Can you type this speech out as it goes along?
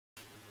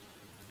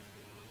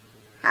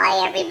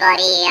Hi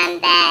everybody, I'm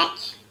back.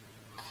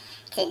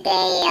 Today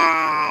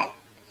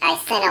I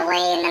sent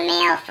away in the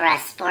mail for a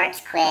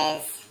sports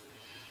quiz.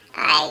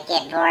 I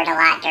get bored a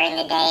lot during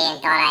the day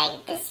and thought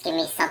I'd just give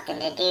me something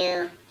to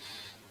do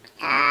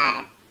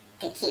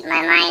to keep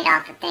my mind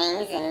off of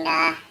things, and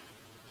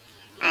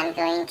I'm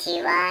going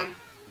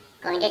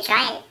to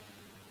try it.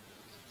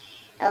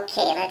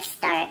 Okay, let's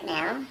start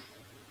now.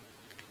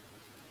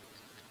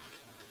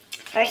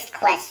 First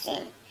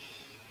question.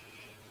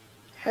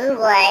 Who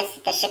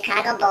was the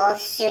Chicago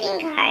Bulls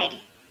shooting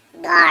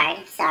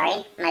guard,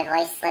 sorry, my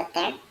voice slipped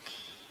there,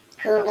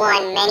 who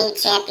won many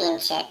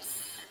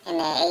championships in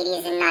the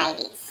 80s and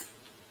 90s?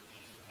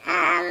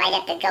 Might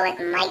have to go with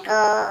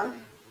Michael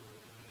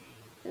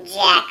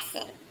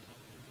Jackson.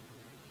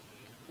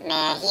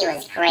 Man, he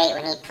was great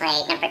when he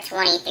played. Number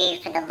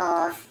 23 for the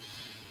Bulls.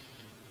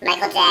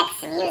 Michael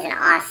Jackson, he was an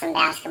awesome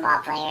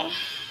basketball player.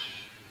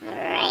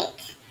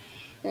 Alright,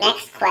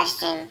 next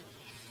question.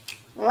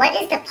 What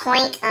is the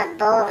point of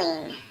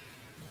bowling?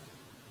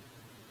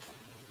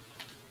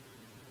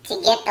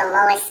 To get the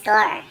lowest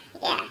score.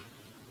 Yeah.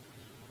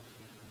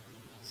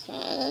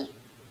 Okay.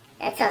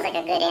 That sounds like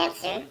a good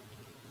answer.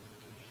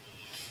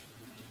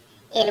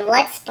 In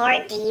what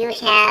sport do you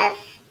have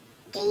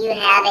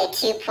a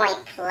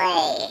 2-point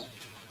play?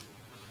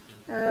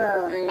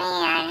 Oh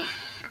man.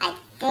 I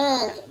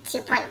think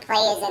 2-point play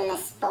is in the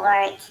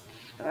sport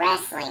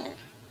wrestling.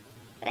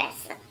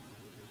 Wrestling.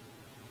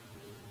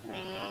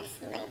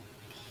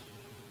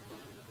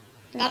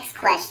 Next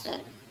question.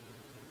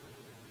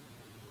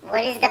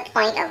 What is the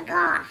point of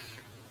golf?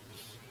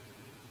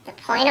 The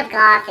point of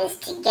golf is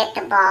to get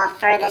the ball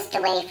furthest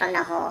away from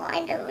the hole,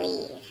 I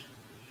believe.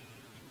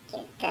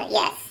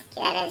 Yes,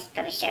 that is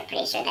pretty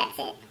sure that's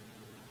it.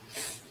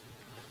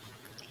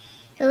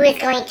 Who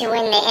is going to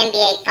win the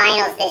NBA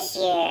Finals this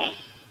year?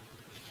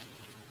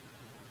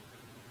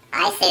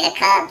 I say the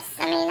Cubs.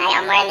 I mean,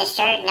 I'm wearing the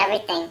shirt and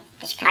everything.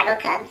 The Chicago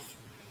Cubs.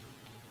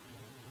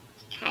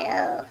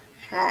 Chicago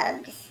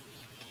Cubs.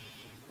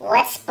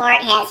 What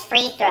sport has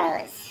free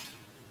throws?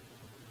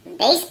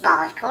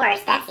 Baseball, of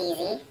course. That's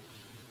easy.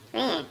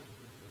 Man.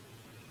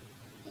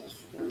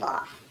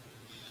 Baseball.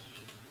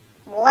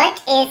 What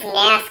is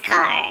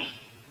NASCAR?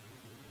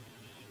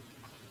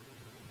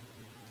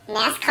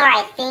 NASCAR,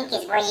 I think,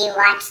 is where you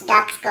watch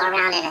ducks go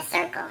around in a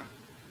circle.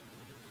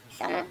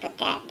 So I'm going to put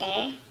that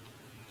there.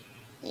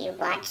 You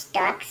watch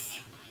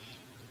ducks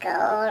go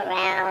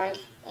around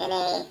in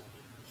a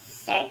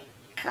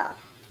circle.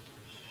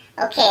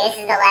 Okay, this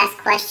is the last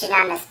question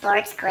on the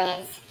sports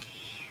quiz.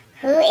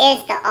 Who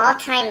is the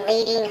all-time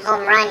leading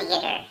home run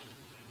hitter?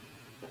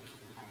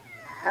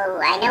 Oh,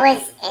 I know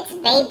it's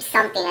Babe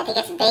something. I think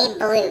it's Babe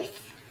Bluth.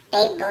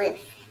 Babe Bluth.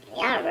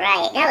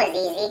 Alright, that was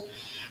easy.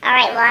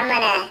 Alright, well, I'm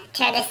going to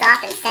turn this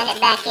off and send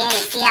it back in and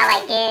see how I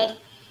did.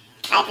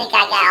 I think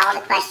I got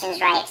all the questions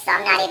right, so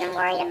I'm not even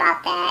worried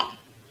about that.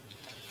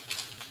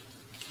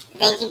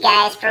 Thank you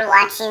guys for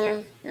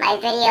watching my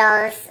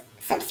videos.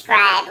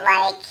 Subscribe,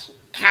 like,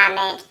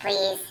 comment,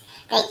 please.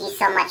 Thank you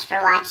so much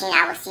for watching.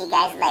 I will see you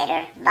guys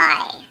later.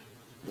 Bye.